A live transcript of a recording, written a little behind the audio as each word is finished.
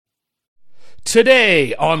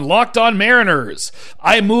Today on Locked On Mariners,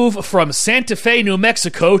 I move from Santa Fe, New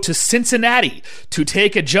Mexico to Cincinnati to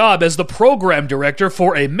take a job as the program director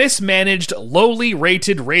for a mismanaged, lowly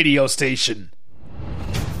rated radio station.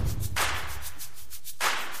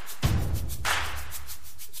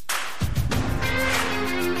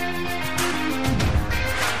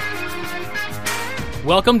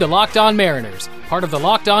 Welcome to Locked On Mariners, part of the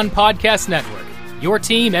Locked On Podcast Network, your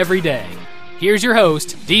team every day. Here's your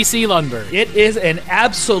host, DC Lundberg. It is an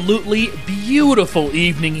absolutely beautiful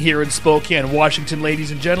evening here in Spokane, Washington,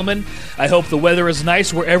 ladies and gentlemen. I hope the weather is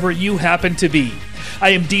nice wherever you happen to be. I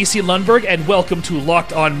am DC Lundberg, and welcome to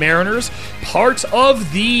Locked On Mariners, part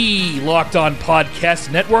of the Locked On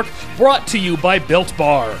Podcast Network, brought to you by Built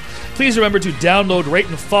Bar. Please remember to download, rate,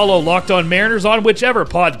 and follow Locked On Mariners on whichever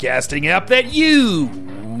podcasting app that you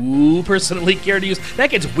personally care to use. That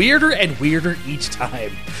gets weirder and weirder each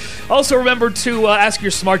time. Also remember to ask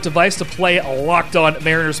your smart device to play a Locked On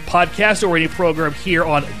Mariners podcast or any program here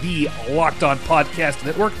on the Locked On Podcast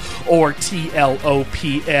Network, or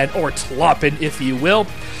TLOPN, or TLOPN if you will.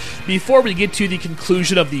 Before we get to the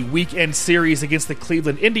conclusion of the weekend series against the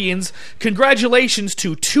Cleveland Indians, congratulations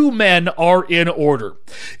to two men are in order.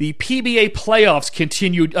 The PBA playoffs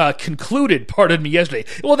concluded yesterday.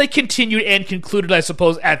 Well, they continued and concluded, I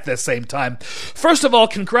suppose, at the same time. First of all,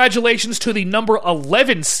 congratulations to the number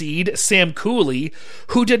 11 seed, Sam Cooley,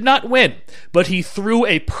 who did not win, but he threw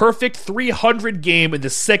a perfect 300 game in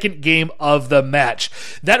the second game of the match.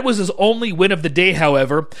 That was his only win of the day,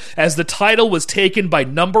 however, as the title was taken by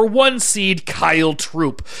number 1 seed Kyle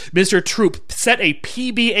Troup. Mr. Troup set a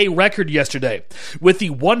PBA record yesterday. With the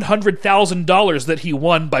 $100,000 that he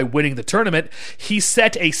won by winning the tournament, he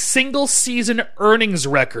set a single-season earnings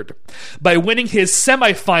record. By winning his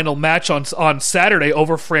semifinal match on Saturday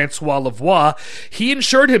over Francois Lavoie, he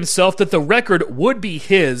ensured himself that the record would be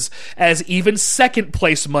his, as even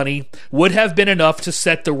second-place money would have been enough to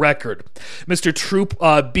set the record. Mr. Troup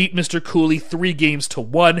beat Mr. Cooley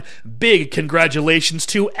 3-1. Big congratulations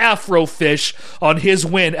to Afrofish on his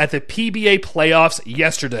win at the PBA playoffs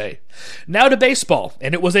yesterday. Now to baseball,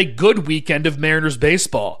 and it was a good weekend of Mariners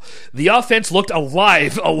baseball. The offense looked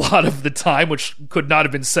alive a lot of the time, which could not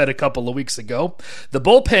have been said a couple of weeks ago. The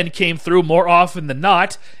bullpen came through more often than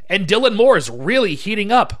not, and Dylan Moore is really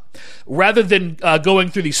heating up. Rather than going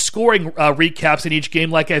through the scoring recaps in each game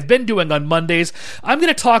like I've been doing on Mondays, I'm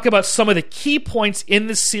going to talk about some of the key points in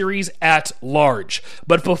the series at large.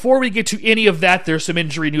 But before we get to any of that, there's some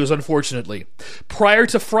injury news, unfortunately. Prior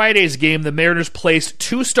to Friday's game, the Mariners placed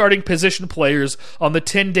two starting position players on the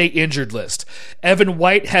 10-day injured list. Evan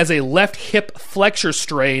White has a left hip flexor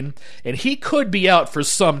strain, and he could be out for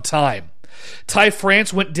some time. Ty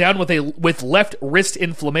France went down with left wrist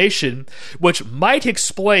inflammation, which might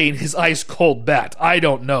explain his ice-cold bat. I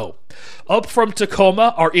don't know. Up from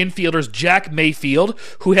Tacoma are infielders Jack Mayfield,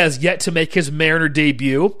 who has yet to make his Mariner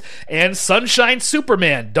debut, and Sunshine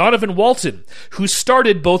Superman Donovan Walton, who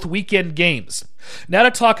started both weekend games. Now to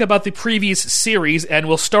talk about the previous series, and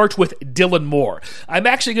we'll start with Dylan Moore. I'm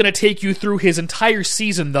actually going to take you through his entire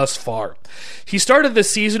season thus far. He started the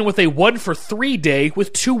season with a 1-for-3 day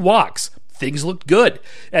with 2 walks. Things looked good.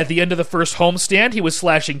 At the end of the first homestand, he was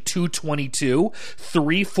slashing .222,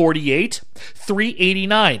 .348,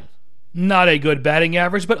 .389. Not a good batting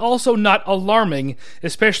average, but also not alarming,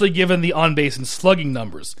 especially given the on-base and slugging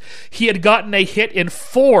numbers. He had gotten a hit in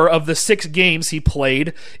 4 of the 6 games he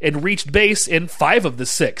played and reached base in 5 of the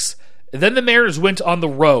 6. Then the Mariners went on the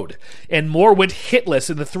road, and Moore went hitless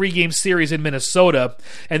in the 3-game series in Minnesota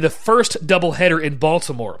and the first doubleheader in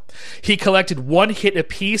Baltimore. He collected 1 hit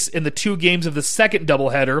apiece in the 2 games of the second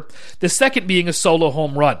doubleheader, the second being a solo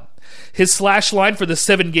home run. His slash line for the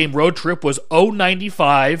 7-game road trip was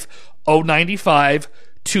 .095, .095,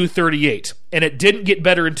 .238, and it didn't get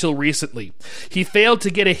better until recently. He failed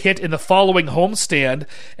to get a hit in the following homestand,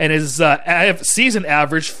 and his season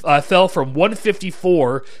average fell from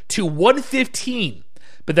 154 to 115.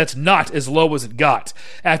 But that's not as low as it got.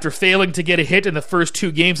 After failing to get a hit in the first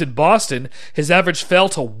 2 games in Boston, his average fell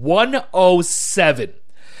to 107.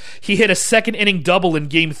 He hit a second-inning double in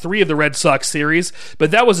Game 3 of the Red Sox series,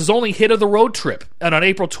 but that was his only hit of the road trip. And on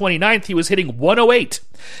April 29th, he was hitting 108.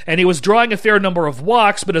 And he was drawing a fair number of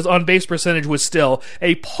walks, but his on-base percentage was still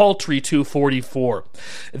a paltry .244.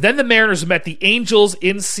 Then the Mariners met the Angels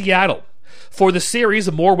in Seattle. For the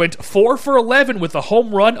series, Moore went 4 for 11 with a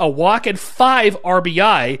home run, a walk, and 5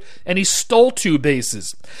 RBI, and he stole 2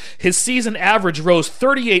 bases. His season average rose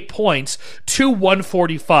 38 points to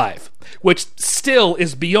 145, which still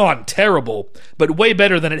is beyond terrible, but way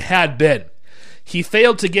better than it had been. He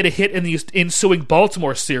failed to get a hit in the ensuing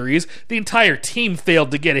Baltimore series. The entire team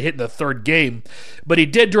failed to get a hit in the third game, but he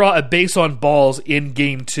did draw a base on balls in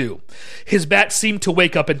Game 2. His bat seemed to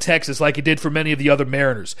wake up in Texas like it did for many of the other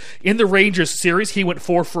Mariners. In the Rangers series, he went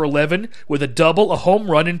 4 for 11 with a double, a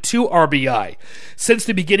home run, and 2 RBI. Since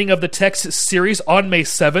the beginning of the Texas series on May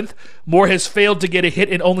 7th, Moore has failed to get a hit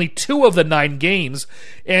in only 2 of the 9 games,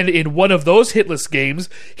 and in one of those hitless games,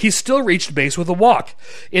 he still reached base with a walk.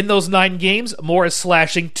 In those 9 games, Moore is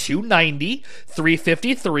slashing .290,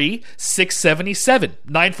 .353, .677,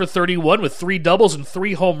 9 for 31 with 3 doubles and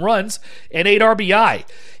 3 home runs, and 8 RBI.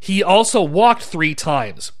 He also walked 3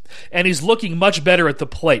 times. And he's looking much better at the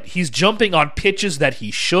plate. He's jumping on pitches that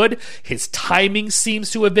he should. His timing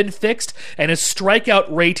seems to have been fixed, and his strikeout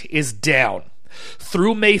rate is down.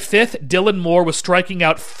 Through May 5th, Dylan Moore was striking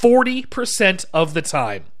out 40% of the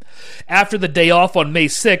time. After the day off on May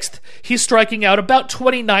 6th, he's striking out about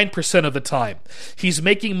 29% of the time. He's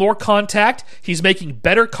making more contact, he's making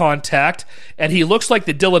better contact, and he looks like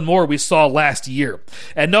the Dylan Moore we saw last year.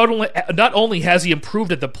 And not only has he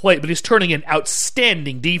improved at the plate, but he's turning in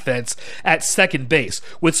outstanding defense at second base,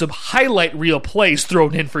 with some highlight reel plays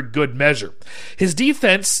thrown in for good measure. His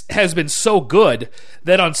defense has been so good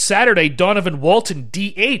that on Saturday, Donovan Walton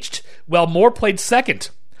DH'd while Moore played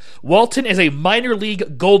second. Walton is a minor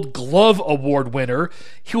league Gold Glove Award winner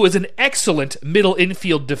who is an excellent middle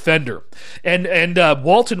infield defender. And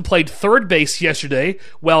Walton played third base yesterday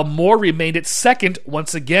while Moore remained at second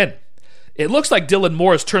once again. It looks like Dylan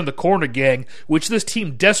Moore has turned the corner, gang, which this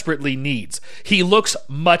team desperately needs. He looks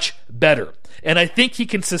much better, and I think he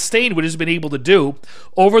can sustain what he's been able to do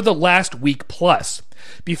over the last week plus.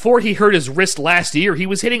 Before he hurt his wrist last year, he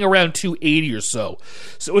was hitting around .280 or so.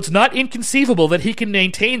 So it's not inconceivable that he can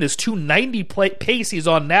maintain this .290 pace he's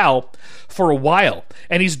on now for a while,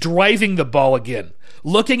 and he's driving the ball again.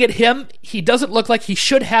 Looking at him, he doesn't look like he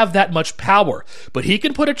should have that much power, but he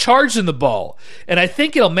can put a charge in the ball, and I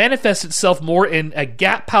think it'll manifest itself more in a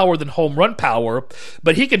gap power than home run power,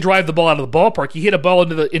 but he can drive the ball out of the ballpark. He hit a ball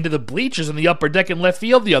into the bleachers in the upper deck in left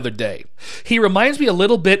field the other day. He reminds me a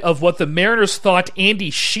little bit of what the Mariners thought Andy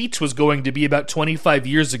Sheets was going to be about 25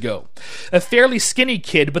 years ago. A fairly skinny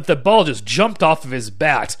kid, but the ball just jumped off of his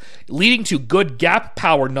bat, leading to good gap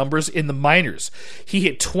power numbers in the minors. He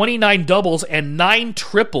hit 29 doubles and 9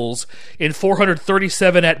 triples in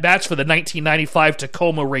 437 at-bats for the 1995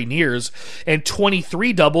 Tacoma Rainiers, and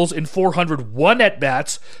 23 doubles in 401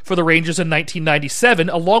 at-bats for the Rangers in 1997,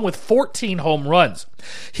 along with 14 home runs.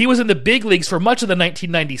 He was in the big leagues for much of the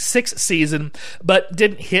 1996 season, but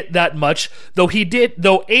didn't hit that much, though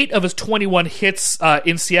 8 of his 21 hits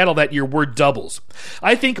in Seattle that year were doubles.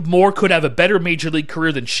 I think Moore could have a better major league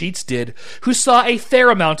career than Sheets did, who saw a fair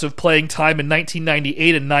amount of playing time in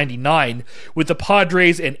 1998 and 99 with the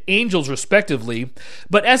Padres and Angels respectively,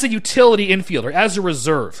 but as a utility infielder, as a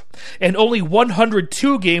reserve, and only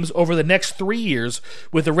 102 games over the next 3 years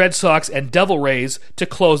with the Red Sox and Devil Rays to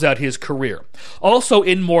close out his career. Also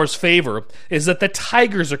in Moore's favor is that the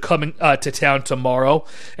Tigers are coming to town tomorrow,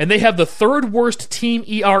 and they have the third worst team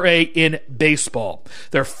ERA in baseball.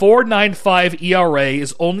 Their .495 ERA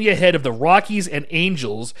is only ahead of the Rockies and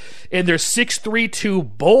Angels, and their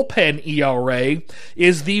 .632 bullpen ERA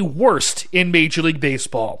is the worst in Major League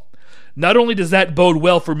Baseball. Not only does that bode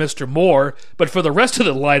well for Mr. Moore, but for the rest of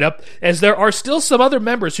the lineup, as there are still some other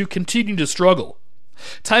members who continue to struggle.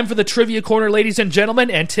 Time for the Trivia Corner, ladies and gentlemen,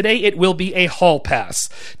 and today it will be a hall pass.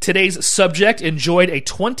 Today's subject enjoyed a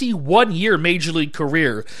 21-year Major League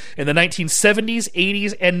career in the 1970s,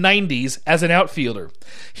 80s, and 90s as an outfielder.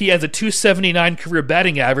 He has a .279 career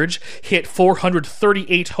batting average, hit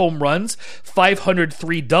 438 home runs,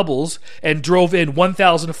 503 doubles, and drove in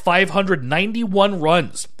 1,591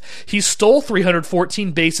 runs. He stole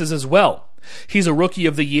 314 bases as well. He's a Rookie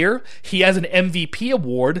of the Year, he has an MVP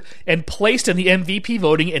award, and placed in the MVP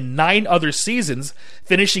voting in 9 other seasons,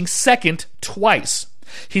 finishing second twice.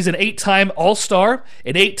 He's an 8-time All-Star,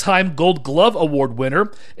 an 8-time Gold Glove Award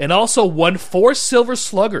winner, and also won 4 Silver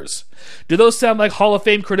Sluggers. Do those sound like Hall of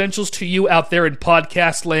Fame credentials to you out there in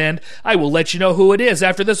podcast land? I will let you know who it is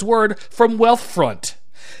after this word from Wealthfront.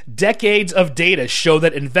 Decades of data show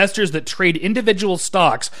that investors that trade individual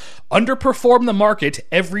stocks underperform the market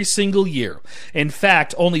every single year. In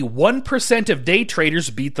fact, only 1% of day traders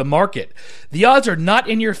beat the market. The odds are not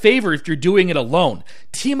in your favor if you're doing it alone.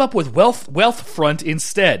 Team up with Wealthfront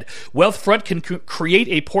instead. Wealthfront can create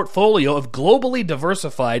a portfolio of globally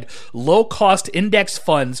diversified, low-cost index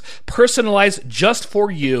funds personalized just for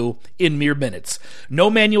you in mere minutes. No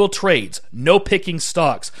manual trades, no picking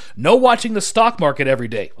stocks, no watching the stock market every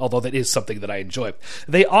day. day, although that is something that I enjoy.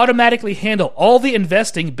 They automatically handle all the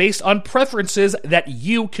investing based on preferences that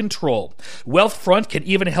you control. Wealthfront can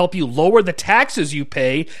even help you lower the taxes you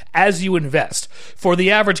pay as you invest. For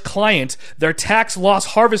the average client, their tax loss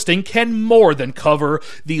harvesting can more than cover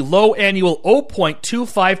the low annual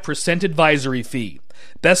 0.25% advisory fee.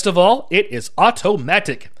 Best of all, it is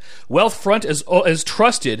automatic. Wealthfront is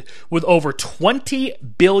trusted with over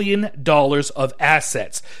 $20 billion of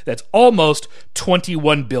assets. That's almost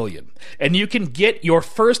 $21 billion. And you can get your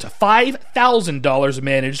first $5,000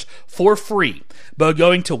 managed for free by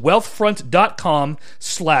going to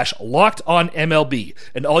wealthfront.com/lockedonmlb.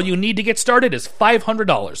 And all you need to get started is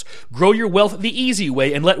 $500. Grow your wealth the easy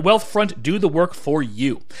way and let Wealthfront do the work for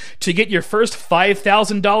you. To get your first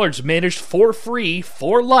 $5,000 managed for free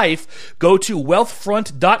for life, go to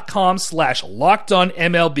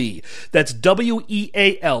wealthfront.com/lockedonmlb. That's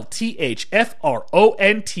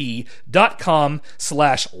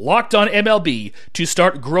wealthfront.com/lockedonmlb to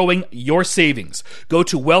start growing your savings. Go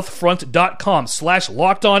to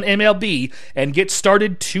wealthfront.com/lockedonmlb and get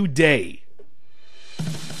started today.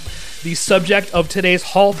 The subject of today's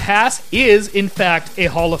Hall Pass is, in fact, a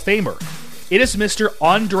Hall of Famer. It is Mr.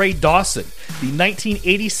 Andre Dawson, the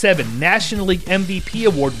 1987 National League MVP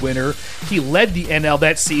award winner. He led the NL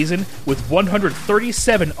that season with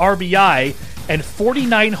 137 RBI and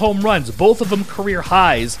 49 home runs, both of them career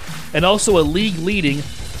highs, and also a league-leading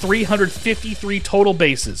 353 total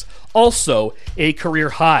bases, also a career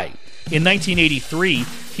high. In 1983,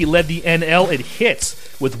 he led the NL in hits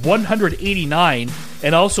with 189,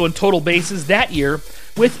 and also in total bases that year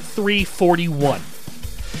with 341.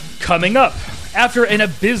 Coming up, after an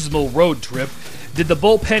abysmal road trip, did the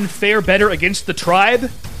bullpen fare better against the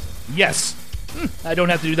Tribe? Yes. I don't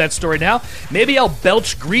have to do that story now. Maybe I'll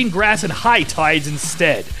belch green grass and high tides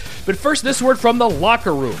instead. But first, this word from the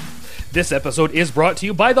locker room. This episode is brought to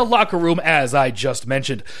you by The Locker Room, as I just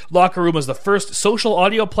mentioned. Locker Room is the first social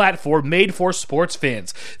audio platform made for sports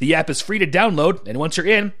fans. The app is free to download, and once you're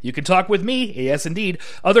in, you can talk with me, yes indeed,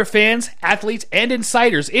 other fans, athletes, and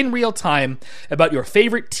insiders in real time about your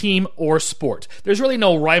favorite team or sport. There's really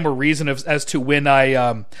no rhyme or reason as to when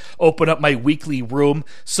I open up my weekly room,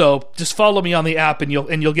 so just follow me on the app and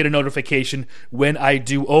you'll get a notification when I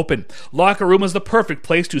do open. Locker Room is the perfect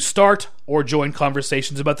place to start or join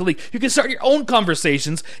conversations about the league. You can start your own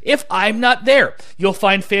conversations if I'm not there. You'll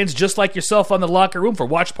find fans just like yourself on The Locker Room for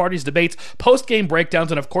watch parties, debates, post-game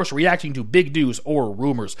breakdowns, and of course reacting to big news or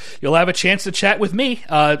rumors. You'll have a chance to chat with me.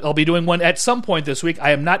 I'll be doing one at some point this week.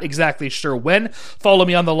 I am not exactly sure when. Follow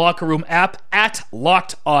me on The Locker Room app at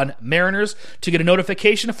Locked On Mariners to get a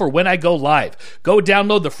notification for when I go live. Go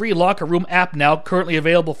download the free Locker Room app now, currently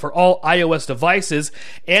available for all iOS devices,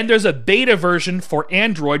 and there's a beta version for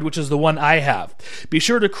Android, which is the one I have. Be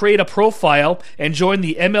sure to create a profile and join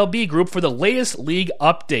the MLB group for the latest league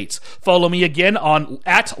updates. Follow me again on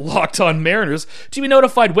at Locked On Mariners to be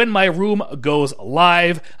notified when my room goes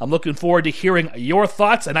live. I'm looking forward to hearing your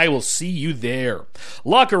thoughts, and I will see you there.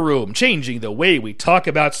 Locker Room, changing the way we talk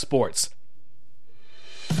about sports.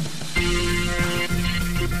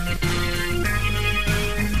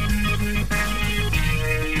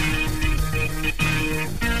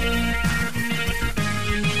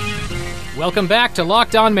 Welcome back to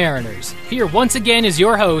Locked On Mariners. Here once again is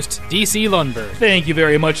your host, DC Lundberg. Thank you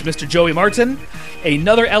very much, Mr. Joey Martin.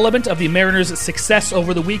 Another element of the Mariners' success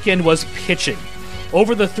over the weekend was pitching.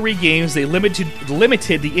 Over the 3 games, they limited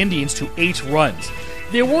the Indians to 8 runs.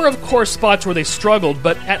 There were, of course, spots where they struggled,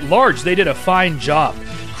 but at large, they did a fine job.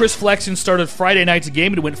 Chris Flexen started Friday night's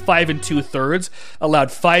game and went 5 2/3,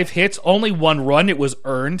 allowed 5 hits, only 1 run, it was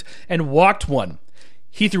earned, and walked 1.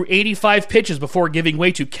 He threw 85 pitches before giving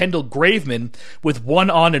way to Kendall Graveman with 1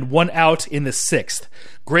 on and 1 out in the 6th.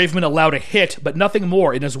 Graveman allowed a hit, but nothing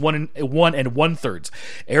more in his 1 1/3.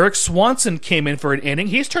 Eric Swanson came in for an inning.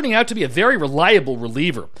 He's turning out to be a very reliable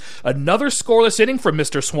reliever. Another scoreless inning from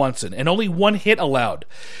Mr. Swanson, and only 1 hit allowed.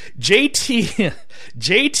 JT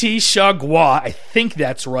Chargois, I think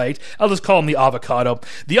that's right. I'll just call him the Avocado.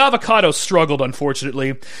 The Avocado struggled,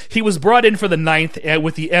 unfortunately. He was brought in for the 9th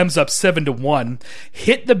with the M's up 7-1.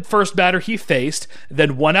 Hit the first batter he faced,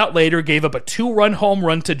 then 1 out later gave up a 2-run home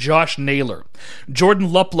run to Josh Naylor. Jordan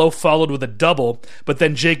Luplow followed with a double, but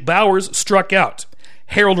then Jake Bauers struck out.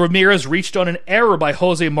 Harold Ramirez reached on an error by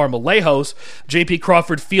Jose Marmolejos. J.P.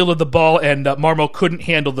 Crawford fielded the ball, and Marmo couldn't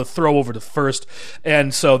handle the throw over to first,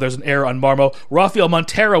 and so there's an error on Marmo. Rafael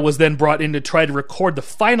Montero was then brought in to try to record the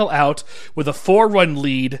final out with a 4-run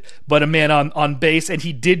lead, but a man on base, and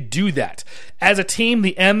he did do that. As a team,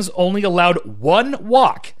 the M's only allowed 1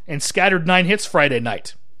 walk and scattered 9 hits Friday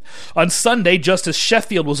night. On Sunday, Justice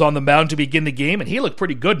Sheffield was on the mound to begin the game, and he looked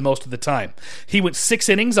pretty good most of the time. He went 6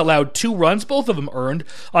 innings, allowed 2 runs, both of them earned,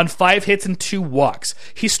 on 5 hits and 2 walks.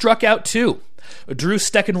 He struck out 2. Drew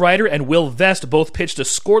Steckenrider and Will Vest both pitched a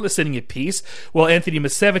scoreless inning apiece, while Anthony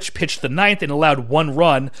Misevich pitched the 9th and allowed 1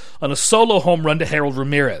 run on a solo home run to Harold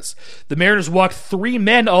Ramirez. The Mariners walked 3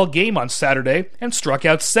 men all game on Saturday and struck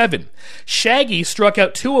out 7. Shaggy struck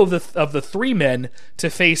out 2 of the 3 men to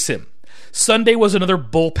face him. Sunday was another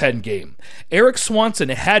bullpen game. Eric Swanson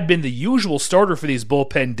had been the usual starter for these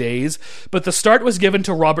bullpen days, but the start was given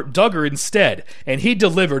to Robert Duggar instead, and he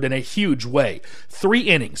delivered in a huge way. 3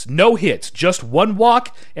 innings, no hits, just 1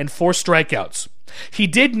 walk, and 4 strikeouts. He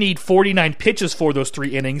did need 49 pitches for those 3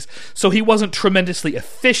 innings, so he wasn't tremendously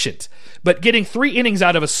efficient, but getting 3 innings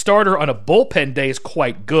out of a starter on a bullpen day is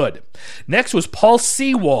quite good. Next was Paul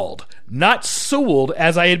Sewald, not Sewald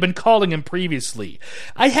as I had been calling him previously.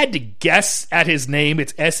 I had to guess at his name.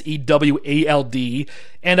 It's Sewald,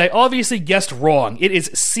 and I obviously guessed wrong. It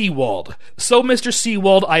is Sewald. So, Mr.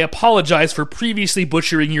 Sewald, I apologize for previously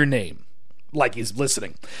butchering your name. Like he's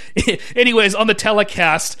listening. Anyways, on the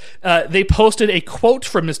telecast, they posted a quote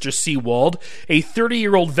from Mr. Sewald, a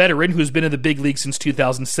 30-year-old veteran who's been in the big league since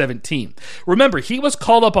 2017. Remember, he was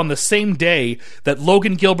called up on the same day that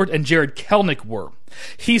Logan Gilbert and Jared Kelenic were.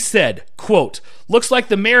 He said, quote, "Looks like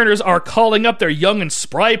the Mariners are calling up their young and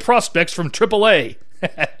spry prospects from AAA."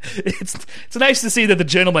 It's nice to see that the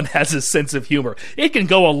gentleman has a sense of humor. It can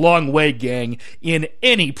go a long way, gang, in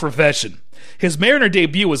any profession. His Mariner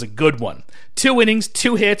debut was a good one. 2 innings,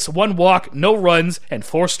 2 hits, 1 walk, no runs, and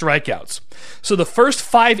 4 strikeouts. So the first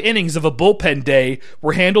 5 innings of a bullpen day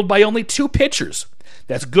were handled by only 2 pitchers.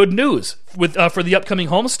 That's good news for the upcoming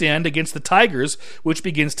homestand against the Tigers, which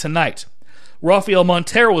begins tonight. Rafael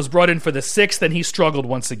Montero was brought in for the 6th, and he struggled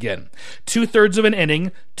once again. 2/3 of an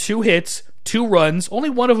inning, 2 hits, 2 runs, only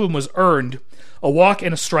one of them was earned, a walk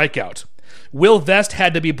and a strikeout. Will Vest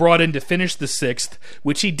had to be brought in to finish the 6th,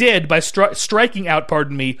 which he did by striking out,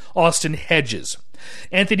 Austin Hedges.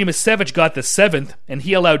 Anthony Misevich got the 7th, and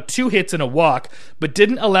he allowed 2 hits and a walk, but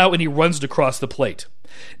didn't allow any runs to cross the plate.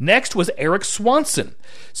 Next was Eric Swanson.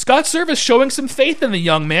 Scott Servais showing some faith in the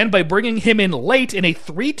young man by bringing him in late in a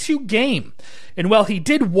 3-2 game. And while he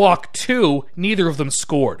did walk 2, neither of them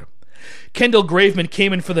scored. Kendall Graveman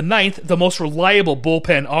came in for the 9th, the most reliable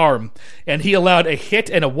bullpen arm, and he allowed a hit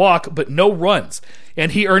and a walk, but no runs,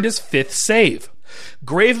 and he earned his 5th save.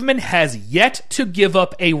 Graveman has yet to give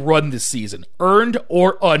up a run this season, earned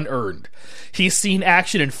or unearned. He's seen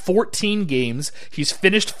action in 14 games, he's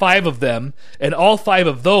finished 5 of them, and all 5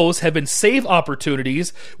 of those have been save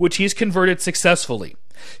opportunities, which he's converted successfully.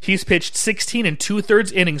 He's pitched 16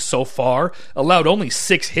 2/3 innings so far, allowed only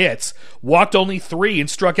 6 hits, walked only 3, and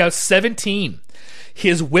struck out 17.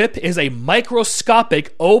 His whip is a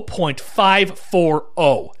microscopic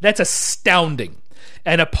 0.540. That's astounding.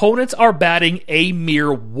 And opponents are batting a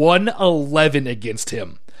mere 111 against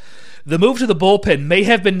him. The move to the bullpen may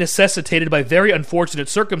have been necessitated by very unfortunate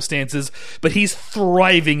circumstances, but he's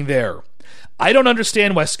thriving there. I don't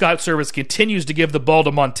understand why Scott Servais continues to give the ball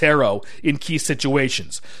to Montero in key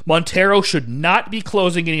situations. Montero should not be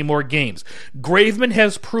closing any more games. Graveman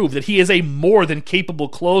has proved that he is a more than capable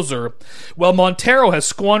closer, while Montero has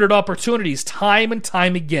squandered opportunities time and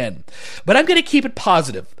time again. But I'm going to keep it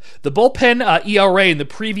positive. The bullpen ERA in the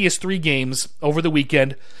previous 3 games over the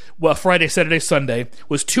weekend, Friday, Saturday, Sunday,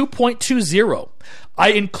 was 2.20. I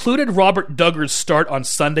included Robert Duggar's start on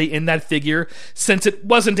Sunday in that figure since it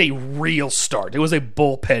wasn't a real start. It was a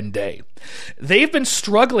bullpen day. They've been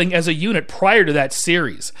struggling as a unit prior to that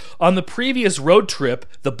series. On the previous road trip,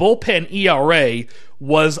 the bullpen ERA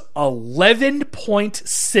was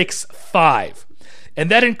 11.65. And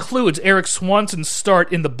that includes Eric Swanson's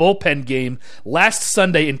start in the bullpen game last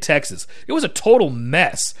Sunday in Texas. It was a total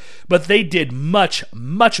mess, but they did much,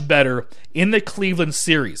 much better in the Cleveland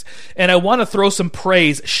series. And I want to throw some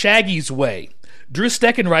praise Shaggy's way. Drew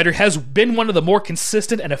Steckenrider has been one of the more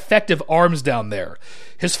consistent and effective arms down there.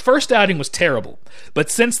 His first outing was terrible,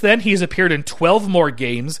 but since then he's appeared in 12 more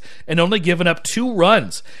games and only given up 2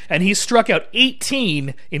 runs, and he's struck out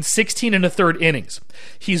 18 in 16 1/3 innings.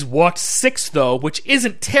 He's walked 6 though, which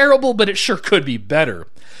isn't terrible, but it sure could be better.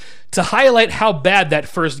 To highlight how bad that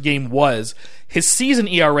first game was, his season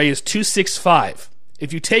ERA is 2.65.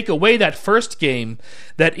 If you take away that first game,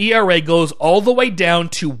 that ERA goes all the way down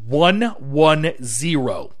to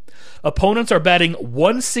 1.10. Opponents are batting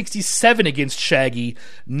 167 against Shaggy,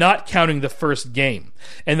 not counting the first game.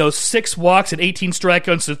 And those 6 walks and 18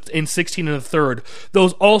 strikeouts in 16 1/3,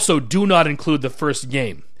 those also do not include the first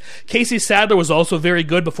game. Casey Sadler was also very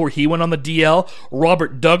good before he went on the DL.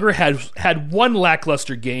 Robert Duggar had one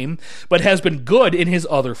lackluster game, but has been good in his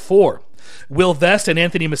other 4. Will Vest and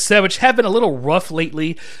Anthony Misevich have been a little rough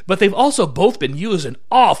lately, but they've also both been used an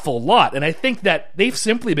awful lot, and I think that they've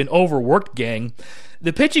simply been overworked, gang.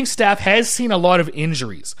 The pitching staff has seen a lot of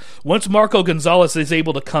injuries. Once Marco Gonzalez is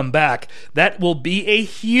able to come back, that will be a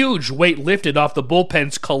huge weight lifted off the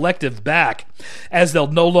bullpen's collective back, as they'll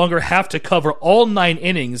no longer have to cover all 9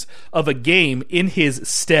 innings of a game in his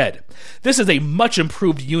stead. This is a much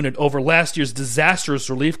improved unit over last year's disastrous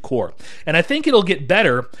relief corps, and I think it'll get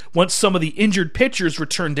better once some of the injured pitchers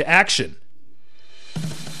return to action.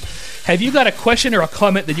 Have you got a question or a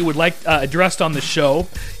comment that you would like addressed on the show?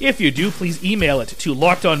 If you do, please email it to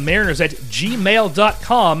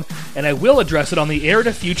lockedonmariners@gmail.com, and I will address it on the air at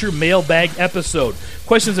a future mailbag episode.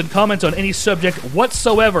 Questions and comments on any subject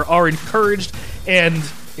whatsoever are encouraged. I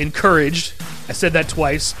said that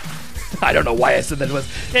twice. I don't know why I said that twice.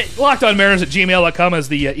 LockedOnMariners@gmail.com is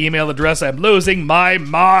the email address. I'm losing my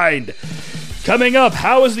mind. Coming up,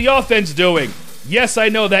 how is the offense doing? Yes, I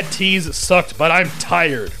know that tease sucked, but I'm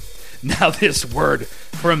tired. Now this word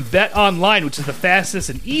from BetOnline, which is the fastest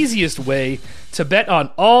and easiest way to bet on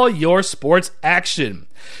all your sports action.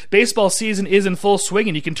 Baseball season is in full swing,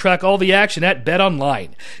 and you can track all the action at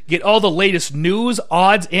BetOnline. Get all the latest news,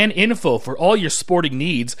 odds, and info for all your sporting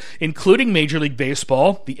needs, including Major League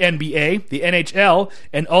Baseball, the NBA, the NHL,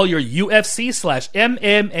 and all your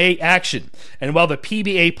UFC/MMA action. And while the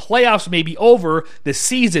PBA playoffs may be over, the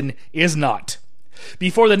season is not.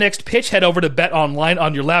 Before the next pitch, head over to BetOnline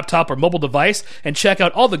on your laptop or mobile device and check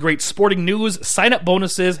out all the great sporting news, sign-up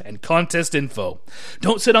bonuses, and contest info.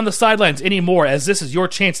 Don't sit on the sidelines anymore, as this is your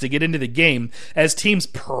chance to get into the game as teams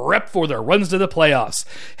prep for their runs to the playoffs.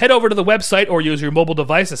 Head over to the website or use your mobile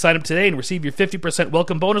device to sign up today and receive your 50%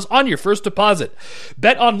 welcome bonus on your first deposit.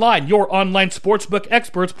 BetOnline, your online sportsbook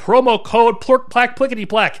experts. Promo code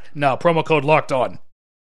PLURK-PLAK-PLICKety-PLAK. Now, promo code Locked On.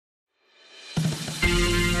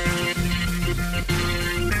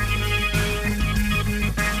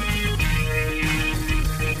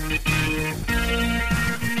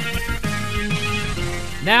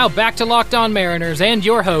 Now back to Locked On Mariners and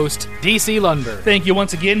your host, DC Lundberg. Thank you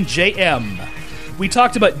once again, JM. We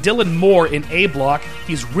talked about Dylan Moore in A block.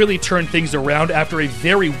 He's really turned things around after a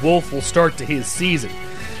very woeful start to his season.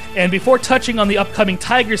 And before touching on the upcoming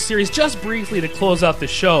Tigers series, just briefly to close out the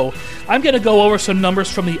show, I'm going to go over some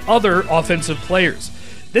numbers from the other offensive players.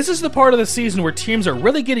 This is the part of the season where teams are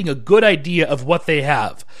really getting a good idea of what they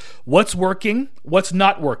have, what's working, what's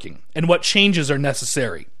not working, and what changes are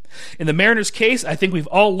necessary. In the Mariners' case, I think we've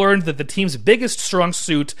all learned that the team's biggest strong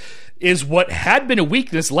suit is what had been a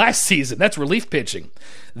weakness last season. That's relief pitching.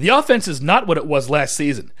 The offense is not what it was last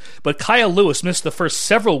season, but Kyle Lewis missed the first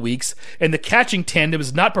several weeks, and the catching tandem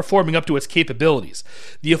is not performing up to its capabilities.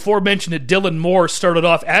 The aforementioned Dylan Moore started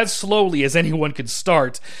off as slowly as anyone could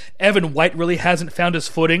start. Evan White really hasn't found his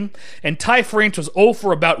footing, and Ty France was 0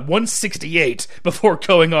 for about 168 before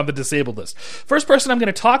going on the disabled list. First person I'm going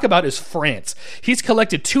to talk about is France. He's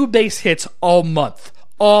collected 2 base hits all month.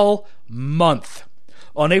 All month.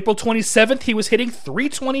 On April 27th, he was hitting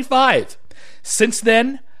 .325. Since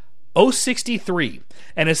then, .063,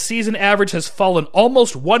 and his season average has fallen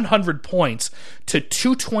almost 100 points to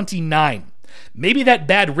 .229. Maybe that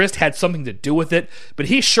bad wrist had something to do with it, but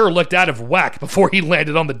he sure looked out of whack before he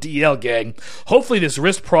landed on the DL, gang. Hopefully this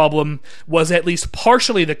wrist problem was at least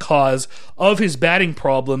partially the cause of his batting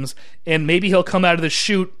problems, and maybe he'll come out of the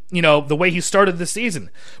chute, the way he started the season.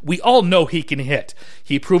 We all know he can hit.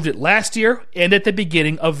 He proved it last year and at the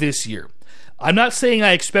beginning of this year. I'm not saying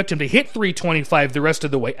I expect him to hit .325 the rest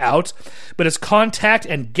of the way out, but his contact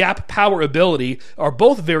and gap power ability are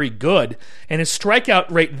both very good, and his strikeout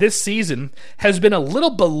rate this season has been a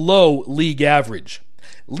little below league average.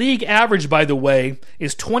 League average, by the way,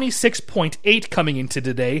 is 26.8 coming into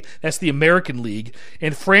today. That's the American League,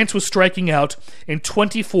 and France was striking out in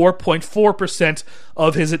 24.4%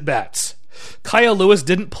 of his at-bats. Kyle Lewis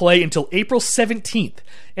didn't play until April 17th,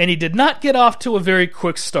 and he did not get off to a very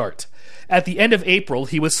quick start. At the end of April,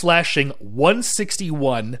 he was slashing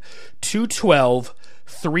 .161, .212,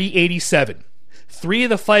 .387. 3 of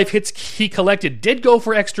the 5 hits he collected did go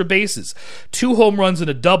for extra bases, 2 home runs and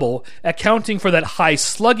a double, accounting for that high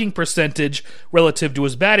slugging percentage relative to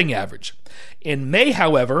his batting average. In May,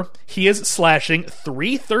 however, he is slashing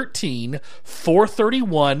 .313,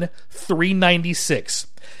 .431, .396.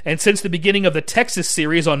 And since the beginning of the Texas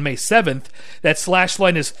series on May 7th, that slash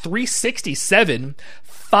line is .367,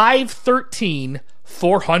 .513,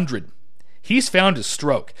 .400. He's found his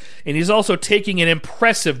stroke, and he's also taking an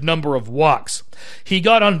impressive number of walks. He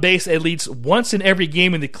got on base at least once in every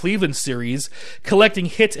game in the Cleveland series, collecting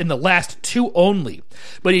hits in the last 2 only,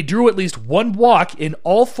 but he drew at least 1 walk in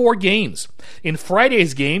all 4 games. In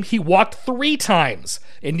Friday's game, he walked 3 times,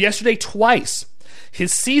 and yesterday twice.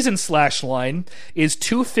 His season slash line is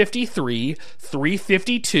 .253,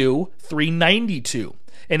 .352, .392.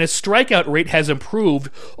 And his strikeout rate has improved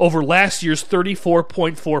over last year's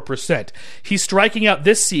 34.4%. He's striking out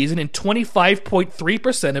this season in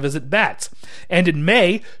 25.3% of his at-bats, and in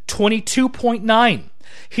May, 22.9%.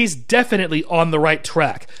 He's definitely on the right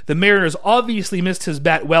track. The Mariners obviously missed his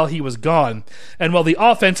bat while he was gone, and while the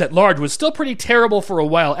offense at large was still pretty terrible for a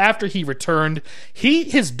while after he returned, he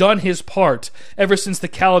has done his part ever since the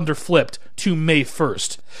calendar flipped to May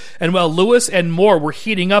 1st. And while Lewis and Moore were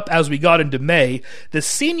heating up as we got into May, the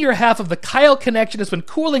senior half of the Kyle connection has been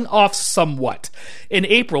cooling off somewhat. In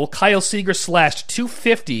April, Kyle Seager slashed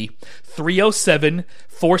 .250, .307,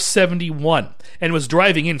 .471, and was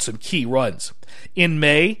driving in some key runs. In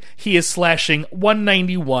May, he is slashing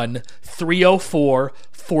 .191, .304,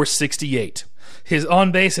 .468. His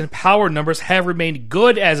on-base and power numbers have remained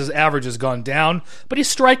good as his average has gone down, but he's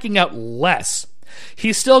striking out less.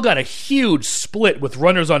 He's still got a huge split with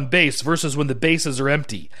runners on base versus when the bases are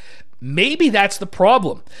empty. Maybe that's the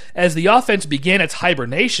problem. As the offense began its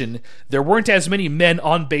hibernation, there weren't as many men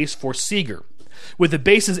on base for Seager. With the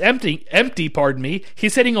bases empty,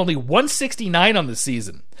 he's hitting only .169 on the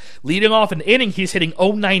season. Leading off an inning, he's hitting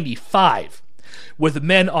 .095. With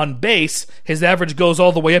men on base, his average goes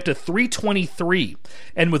all the way up to .323.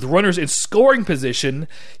 And with runners in scoring position,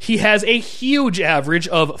 he has a huge average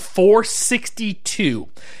of .462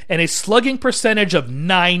 and a slugging percentage of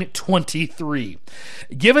 .923.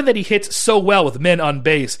 Given that he hits so well with men on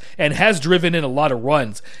base and has driven in a lot of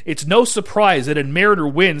runs, it's no surprise that in Mariner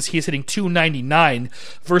wins he's hitting .299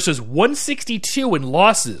 versus .162 in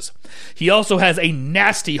losses. He also has a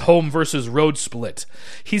nasty home versus road split.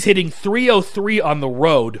 He's hitting .303 on the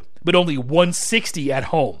road, but only .160 at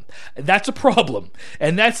home. That's a problem,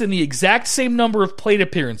 and that's in the exact same number of plate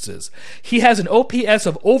appearances. He has an OPS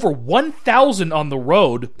of over 1,000 on the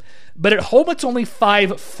road, but at home it's only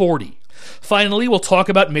 .540. Finally, we'll talk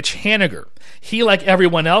about Mitch Haniger. He, like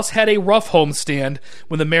everyone else, had a rough homestand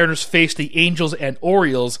when the Mariners faced the Angels and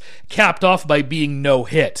Orioles, capped off by being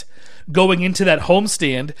no-hit. Going into that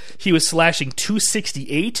homestand, he was slashing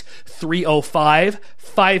 .268, .305,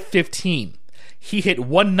 .515. He hit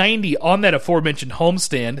 .190 on that aforementioned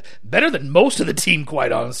homestand, better than most of the team,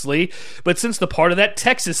 quite honestly. But since the part of that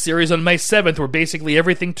Texas series on May 7th where basically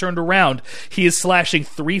everything turned around, he is slashing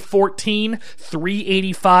 .314,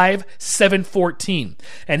 .385, .714.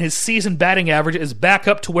 And his season batting average is back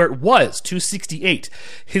up to where it was, .268.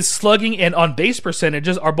 His slugging and on-base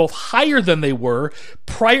percentages are both higher than they were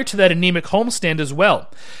prior to that anemic homestand as well.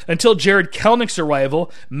 Until Jarred Kelenic's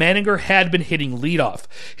arrival, Manninger had been hitting leadoff.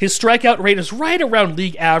 His strikeout rate is right around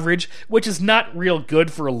league average, which is not real good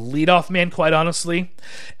for a leadoff man, quite honestly.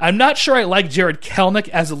 I'm not sure I like Jarred Kelenic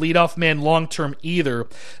as a leadoff man long-term either,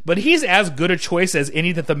 but he's as good a choice as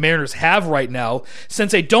any that the Mariners have right now,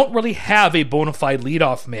 since they don't really have a bona fide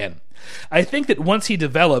leadoff man. I think that once he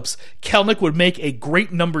develops, Kelenic would make a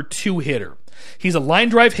great number 2 hitter. He's a line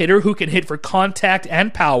drive hitter who can hit for contact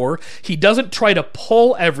and power. He doesn't try to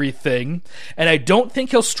pull everything, and I don't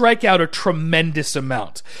think he'll strike out a tremendous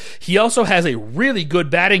amount. He also has a really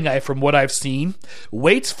good batting eye from what I've seen,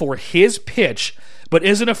 waits for his pitch, but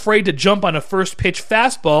isn't afraid to jump on a first pitch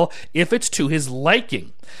fastball if it's to his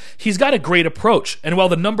liking. He's got a great approach, and while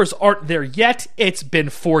the numbers aren't there yet, it's been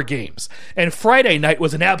 4 games. And Friday night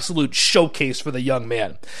was an absolute showcase for the young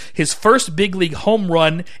man. His first big league home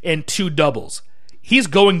run and 2 doubles. He's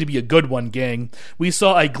going to be a good one, gang. We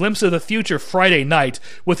saw a glimpse of the future Friday night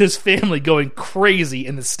with his family going crazy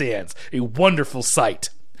in the stands. A wonderful sight.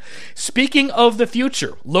 Speaking of the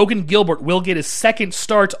future, Logan Gilbert will get his second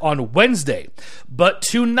start on Wednesday, but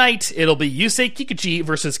tonight it'll be Yusei Kikuchi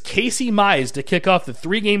versus Casey Mize to kick off the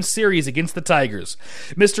 3-game series against the Tigers.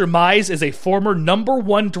 Mr. Mize is a former number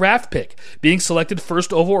 1 draft pick, being selected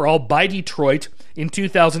first overall by Detroit in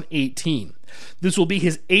 2018. This will be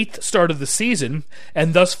his 8th start of the season,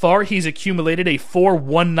 and thus far he's accumulated a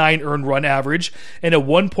 .419 earned run average and a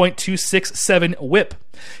 1.267 whip.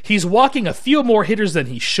 He's walking a few more hitters than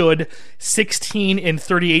he should, 16 in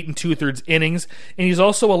 38 2/3 innings, and he's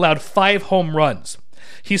also allowed 5 home runs.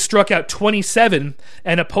 He's struck out 27,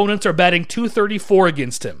 and opponents are batting .234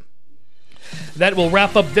 against him. That will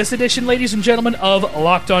wrap up this edition, ladies and gentlemen, of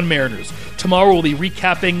Locked On Mariners. Tomorrow we'll be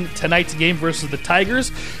recapping tonight's game versus the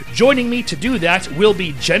Tigers. Joining me to do that will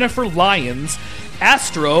be Jennifer Lyons,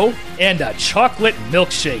 Astro, and a chocolate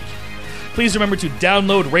milkshake. Please remember to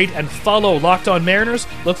download, rate, and follow Locked On Mariners.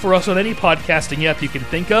 Look for us on any podcasting app you can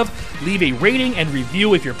think of. Leave a rating and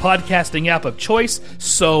review if your podcasting app of choice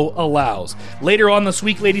so allows. Later on this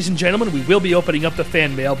week, ladies and gentlemen, we will be opening up the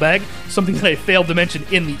fan mailbag, something that I failed to mention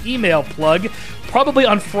in the email plug. Probably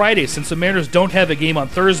on Friday, since the Mariners don't have a game on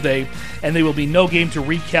Thursday, and there will be no game to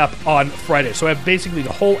recap on Friday. So I have basically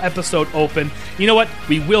the whole episode open. You know what?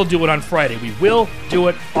 We will do it on Friday. We will do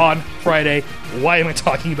it on Friday. Why am I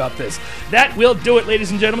talking about this? That will do it,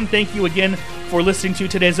 ladies and gentlemen. Thank you again for listening to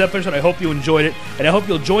today's episode. I hope you enjoyed it, and I hope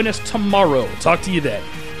you'll join us tomorrow. Talk to you then.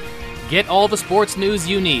 Get all the sports news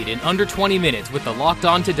you need in under 20 minutes with the Locked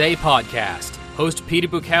On Today podcast. Host Peter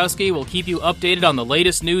Bukowski will keep you updated on the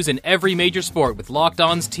latest news in every major sport with Locked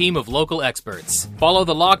On's team of local experts. Follow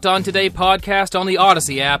the Locked On Today podcast on the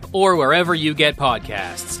Odyssey app or wherever you get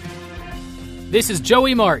podcasts. This is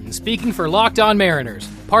Joey Martin speaking for Locked On Mariners,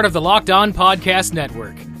 part of the Locked On Podcast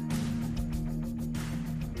Network.